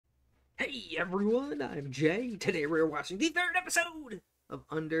Hey everyone, I'm Jay. Today we're watching the third episode of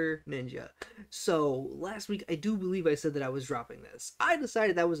Under Ninja. So, last week I do believe I said that I was dropping this. I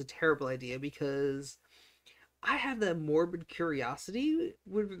decided that was a terrible idea because I have that morbid curiosity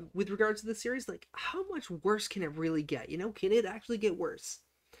with regards to the series. Like, how much worse can it really get? You know, can it actually get worse?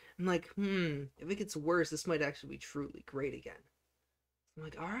 I'm like, if it gets worse, this might actually be truly great again. I'm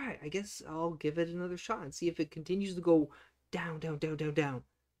like, alright, I guess I'll give it another shot and see if it continues to go down, down, down, down, down.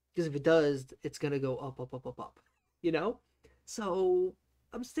 Because if it does, it's gonna go up, up, up, up, up. You know? So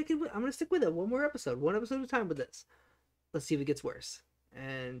I'm gonna stick with it. One more episode. One episode at a time with this. Let's see if it gets worse.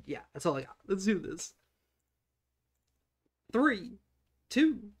 And yeah, that's all I got. Let's do this. 3,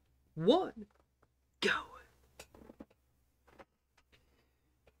 2, 1, go.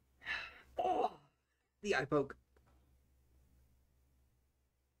 Oh, the eye poke.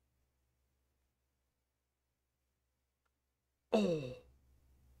 Oh.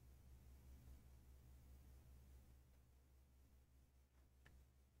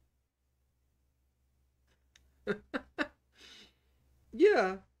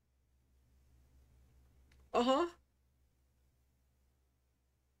 Yeah. Uh-huh.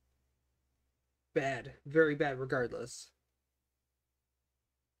 Bad. Very bad regardless.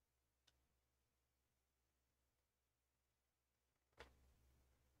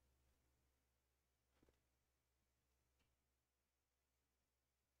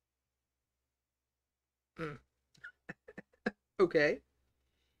 Mm. Okay.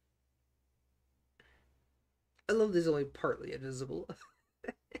 I love this only partly invisible.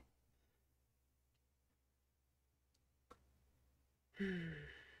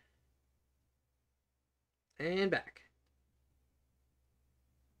 And back.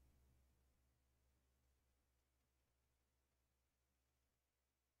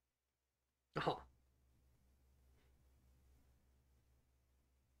 Uh-huh.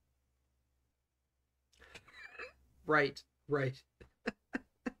 Right. Right.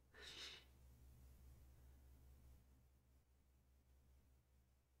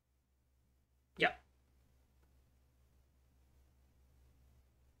 Yep.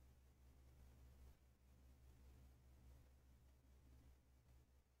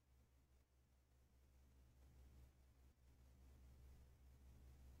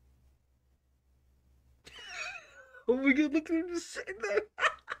 Oh my god, look at him just sitting there.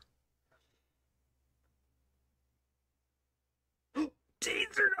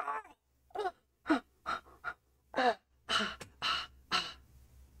 Taser, no!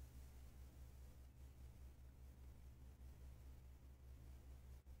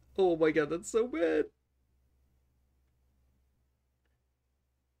 Oh my god, that's so bad.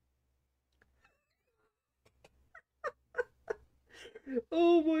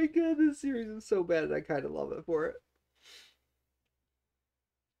 Oh my god, this series is so bad and I kind of love it for it.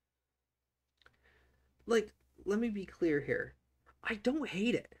 Like, let me be clear here. I don't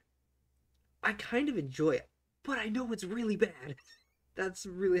hate it. I kind of enjoy it, but I know it's really bad. That's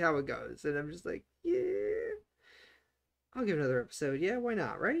really how it goes. And I'm just like, yeah, I'll give another episode. Yeah, why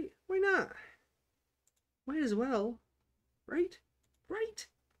not, right? Why not? Might as well, right? Right?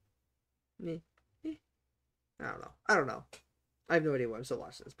 Eh, eh. I don't know. I don't know. I have no idea why I'm still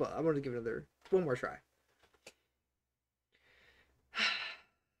watching this, but I'm going to give it another one more try.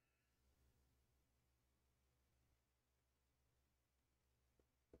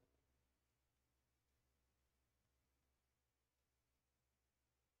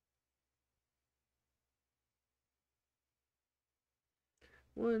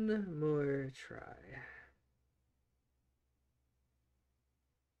 One more try.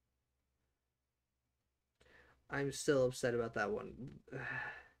 I'm still upset about that one.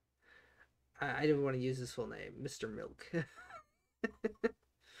 I didn't want to use his full name, Mr. Milk.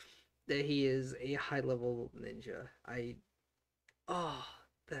 That he is a high level ninja. Oh,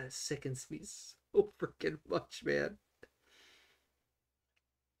 that sickens me so freaking much, man.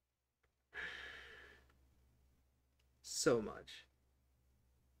 So much.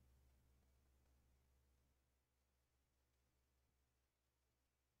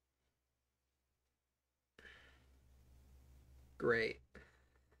 Great.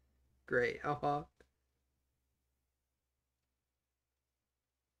 Great. Uh-huh.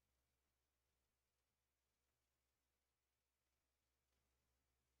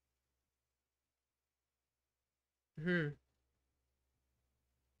 Hmm.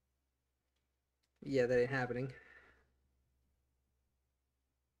 Yeah, that ain't happening.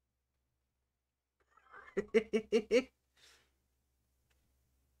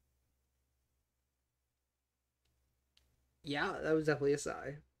 Yeah, that was definitely a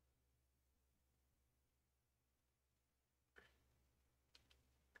sigh.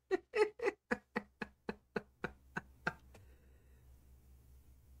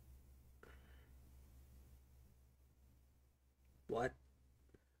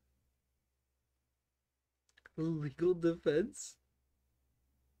 Legal defense.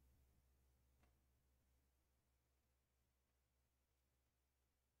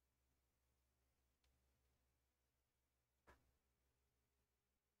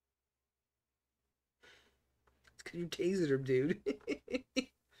 It's because you tasered him, dude.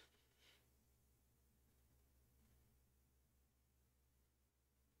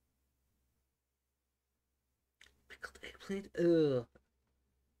 Pickled eggplant? Ugh.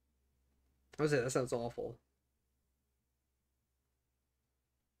 I was saying, that sounds awful.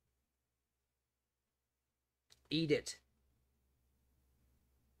 Eat it.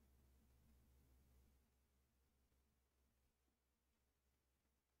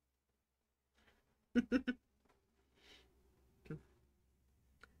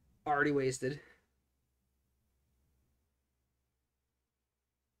 Already wasted.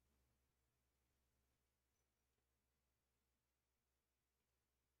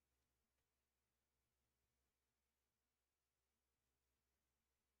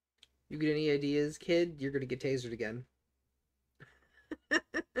 You get any ideas, kid? You're gonna get tasered again.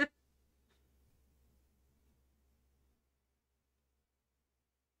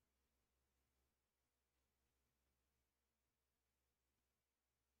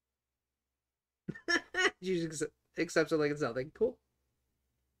 You just accept it like it's nothing. Cool.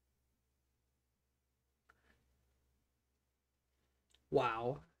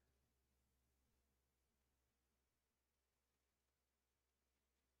 Wow.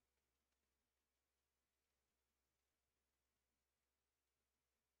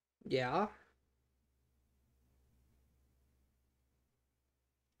 Yeah.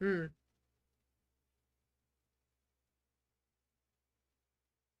 Hmm.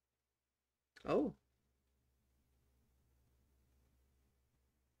 Oh.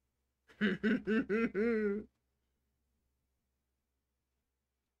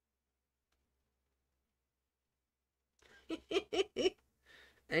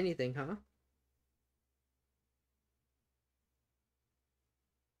 Anything, huh?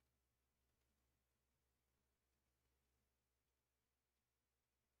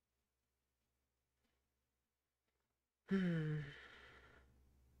 Hmm.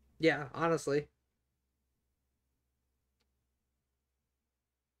 Yeah, honestly.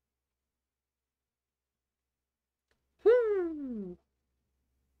 Woo!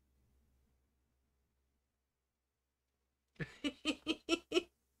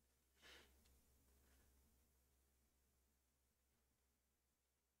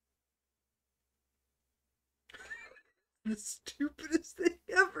 The stupidest thing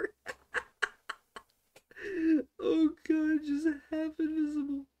ever. Oh god, just half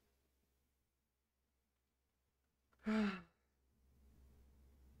invisible.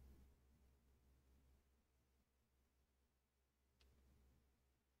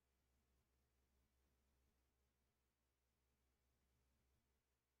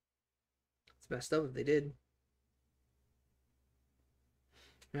 It's messed up if they did.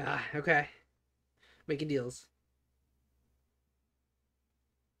 Ah, okay. Making deals.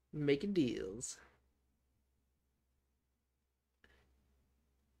 Making deals.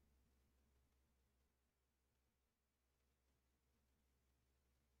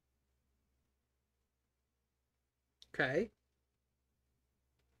 Okay.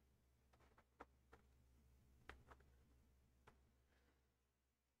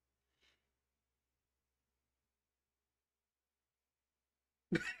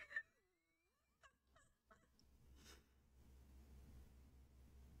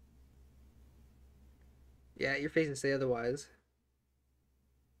 Yeah, your face can say otherwise.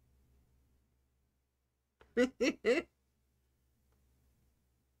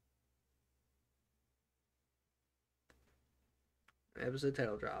 Episode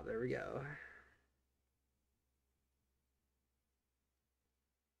title drop. There we go.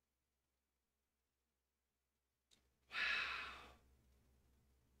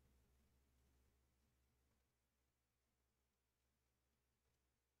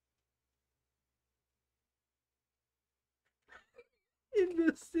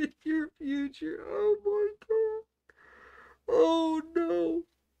 Invest in your future. Oh my god. Oh no.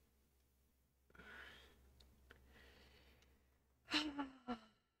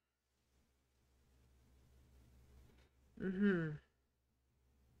 Mm-hmm.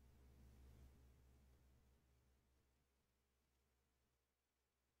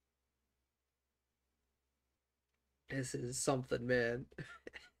 This is something, man.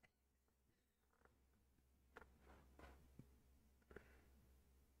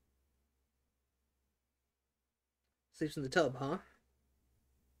 Sleeps in the tub, huh?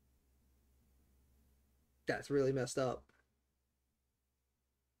 That's really messed up.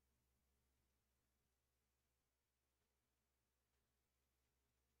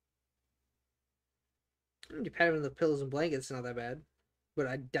 You pat him on the pillows and blankets, not that bad. But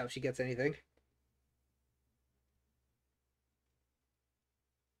I doubt she gets anything.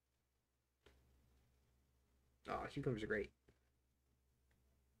 Oh, cucumbers are great.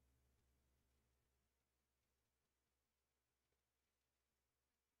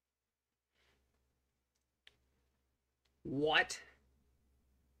 What?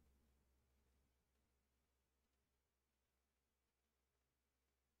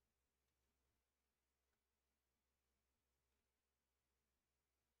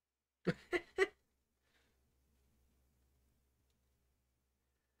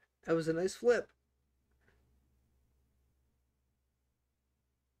 That was a nice flip.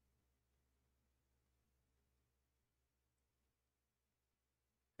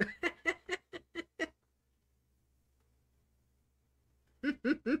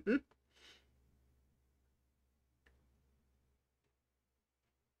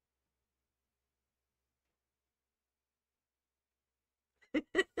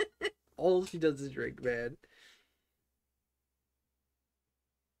 All she does is drink, man.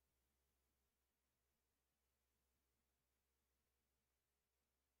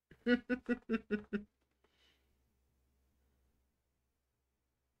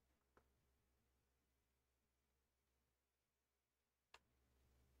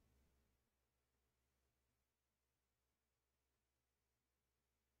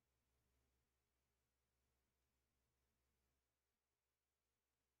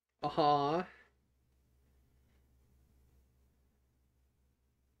 Aw.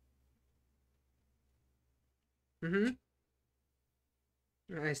 Mm-hmm.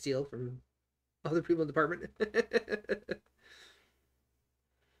 I steal from other people in the department.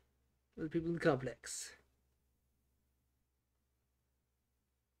 Other people in the complex.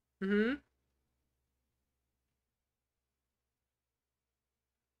 Mm-hmm.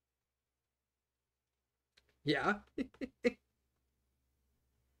 Yeah.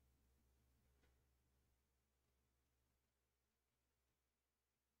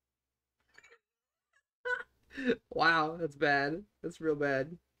 Wow, that's bad. That's real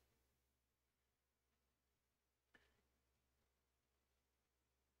bad.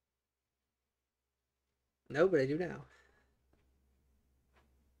 No, but I do now.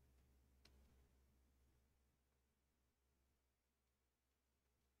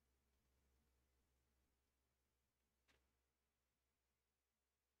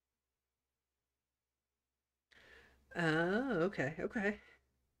 Oh, okay, okay.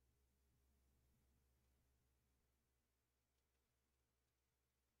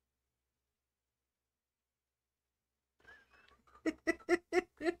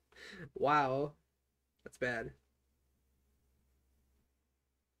 Wow, that's bad.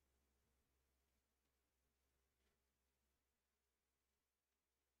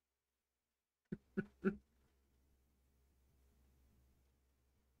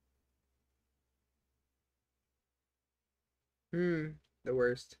 Hmm, the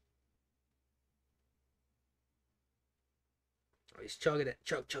worst. Oh, he's chugging it.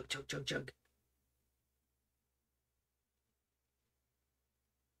 Chug, chug, chug, chug, chug.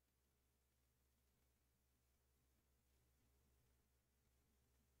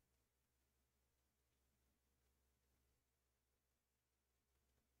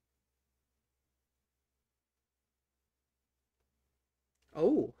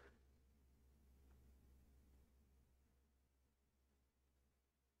 Oh,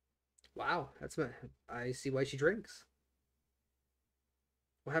 wow. That's my. I see why she drinks.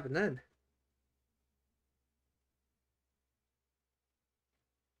 What happened then?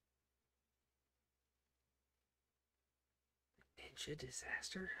 Ninja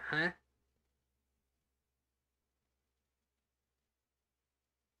disaster? Huh?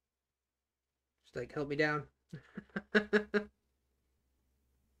 She's like, help me down.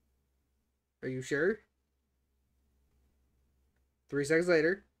 Are you sure? 3 seconds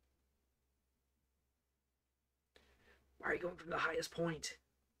later. Why are you going from the highest point?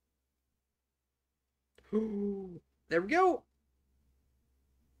 There we go.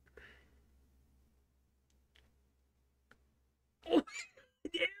 Oh, the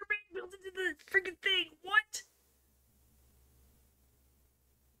airbag built into the freaking thing. What?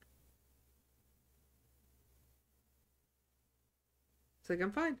 It's like,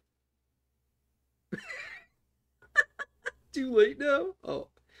 I'm fine. Too late now. Oh,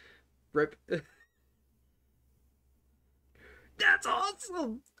 rip. That's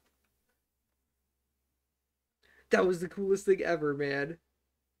awesome. That was the coolest thing ever, man.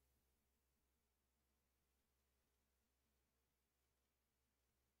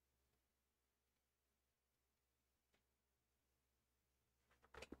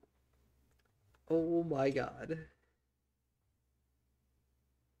 Oh my god.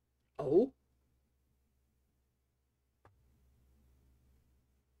 Oh?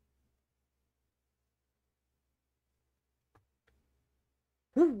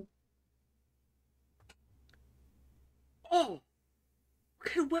 Ooh. Oh! What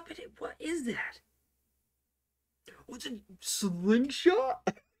kind of weapon? What is that? What's a slingshot?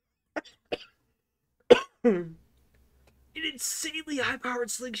 An insanely high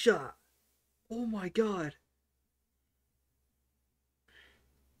powered slingshot. Oh my god.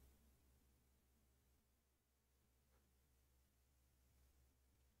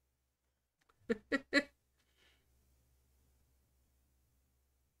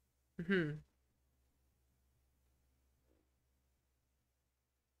 Hmm.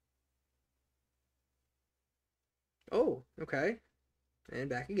 Oh, okay. And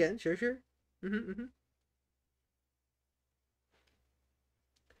back again. Sure, sure. Mm-hmm.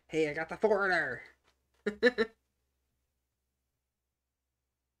 Hey, I got the foreigner.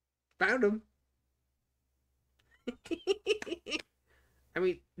 Found him. I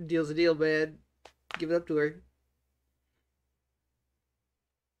mean, deal's a deal, man. Give it up to her.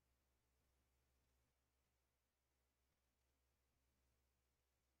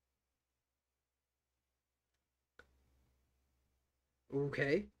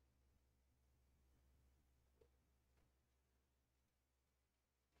 Okay.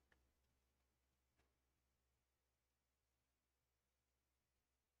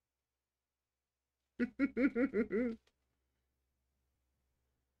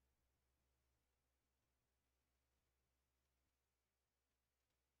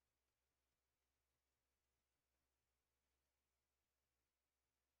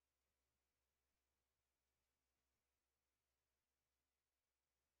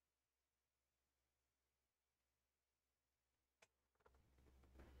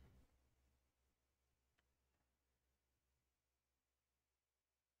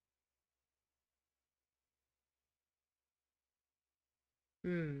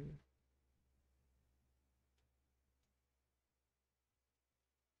 Hmm.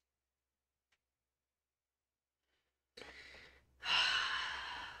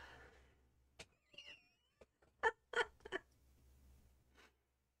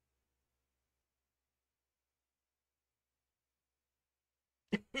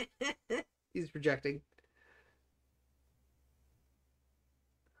 He's projecting.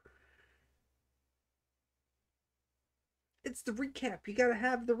 It's the recap. You gotta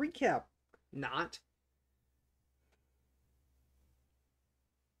have the recap. Not.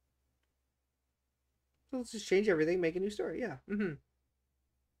 So let's just change everything, make a new story. Yeah. Mm-hmm.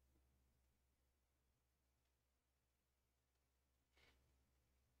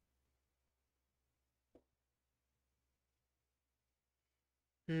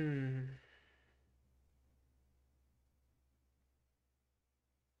 Hmm.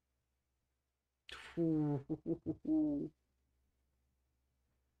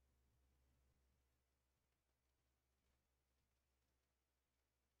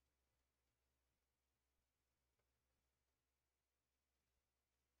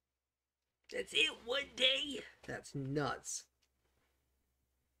 That's it. One day. That's nuts.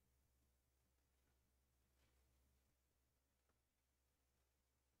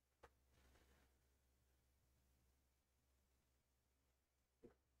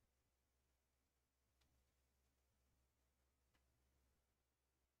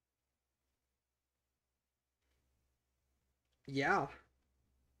 Yeah.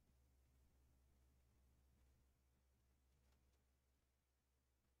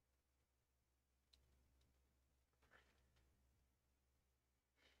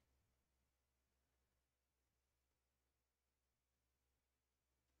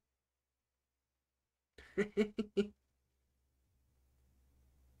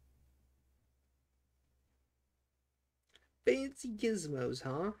 Fancy gizmos,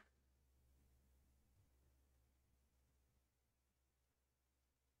 huh?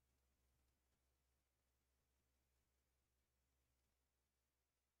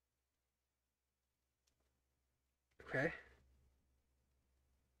 Okay.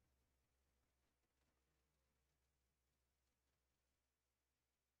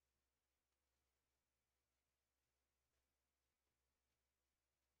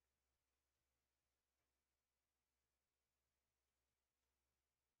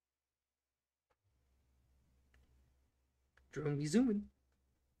 Drone be zooming.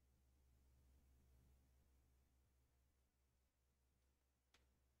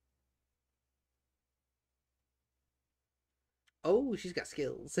 Oh, she's got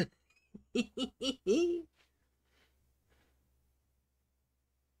skills.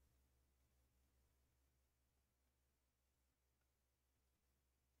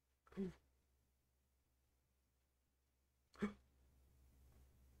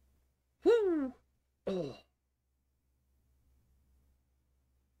 Woo! Oh.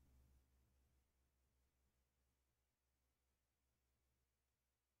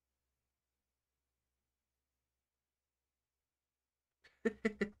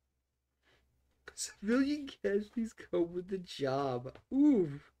 Civilian casualties come with the job.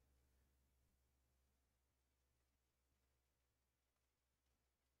 Oof.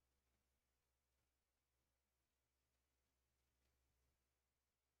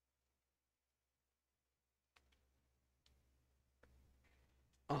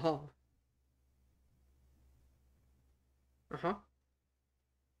 Uh-huh. Uh-huh.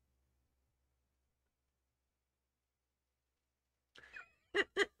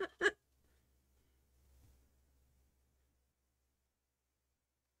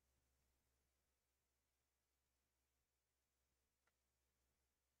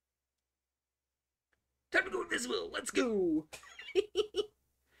 Time to go invisible. Let's go.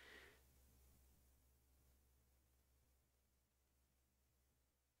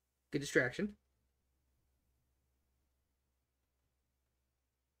 Good distraction.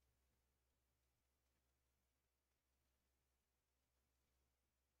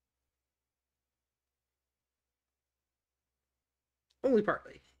 Only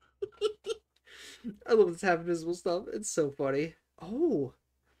partly. I love this half invisible stuff. It's so funny. Oh,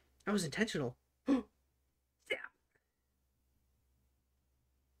 that was intentional. Yeah.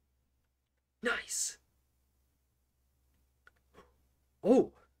 Nice.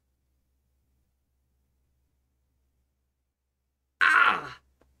 Oh. Ah.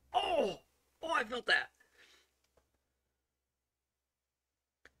 Oh. Oh, I felt that.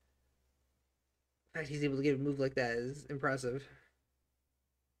 The fact he's able to get a move like that is impressive.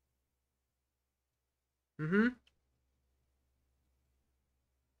 Mm-hmm.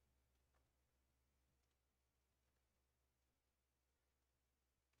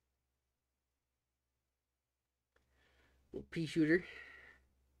 Little pea shooter.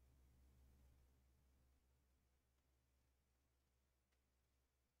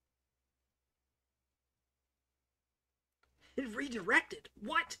 It redirected.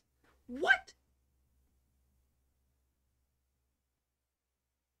 What? What?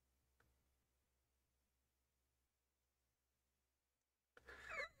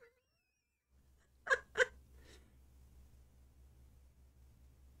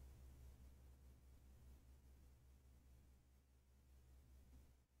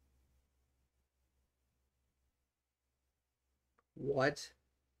 What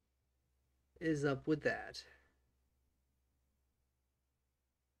is up with that?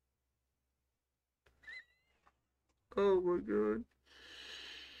 Oh my god.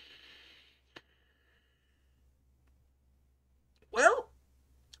 Well,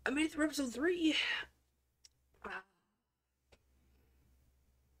 I made it through episode 3.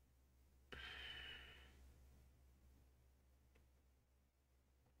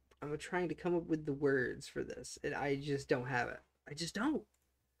 I'm trying to come up with the words for this, and I just don't have it. I just don't.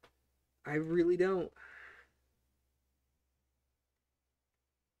 I really don't.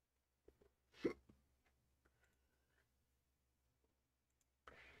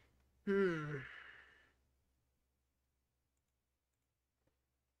 Hmm.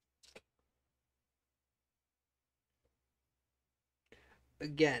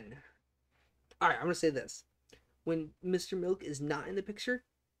 Again. Alright, I'm gonna say this. When Mr. Milk is not in the picture,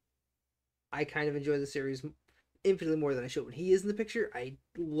 I kind of enjoy the series infinitely more than I should. When he is in the picture, I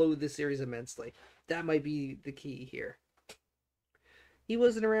loathe the series immensely. That might be the key here. He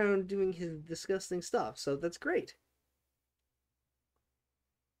wasn't around doing his disgusting stuff, so that's great.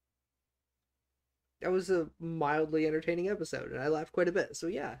 That was a mildly entertaining episode, and I laughed quite a bit. So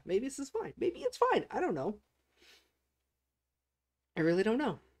yeah, maybe this is fine. Maybe it's fine. I don't know. I really don't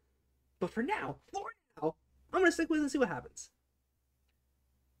know. But for now, I'm gonna stick with it and see what happens.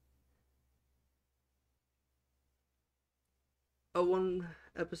 A one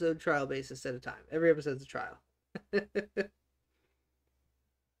episode trial basis at a time. Every episode's a trial.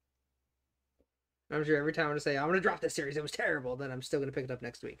 I'm sure every time I'm gonna say I'm gonna drop this series, it was terrible, then I'm still gonna pick it up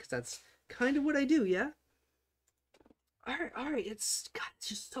next week because that's kind of what I do. Yeah. All right. It's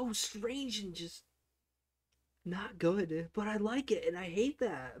just so strange and just not good, but I like it and I hate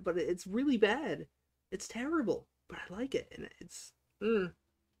that, but it's really bad. It's terrible, but I like it and it's.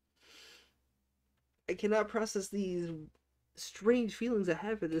 I cannot process these strange feelings I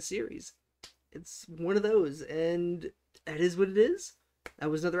have for this series. It's one of those, and that is what it is. That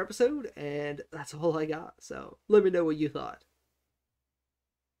was another episode, and that's all I got. So let me know what you thought.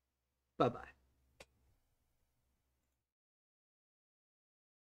 Bye bye.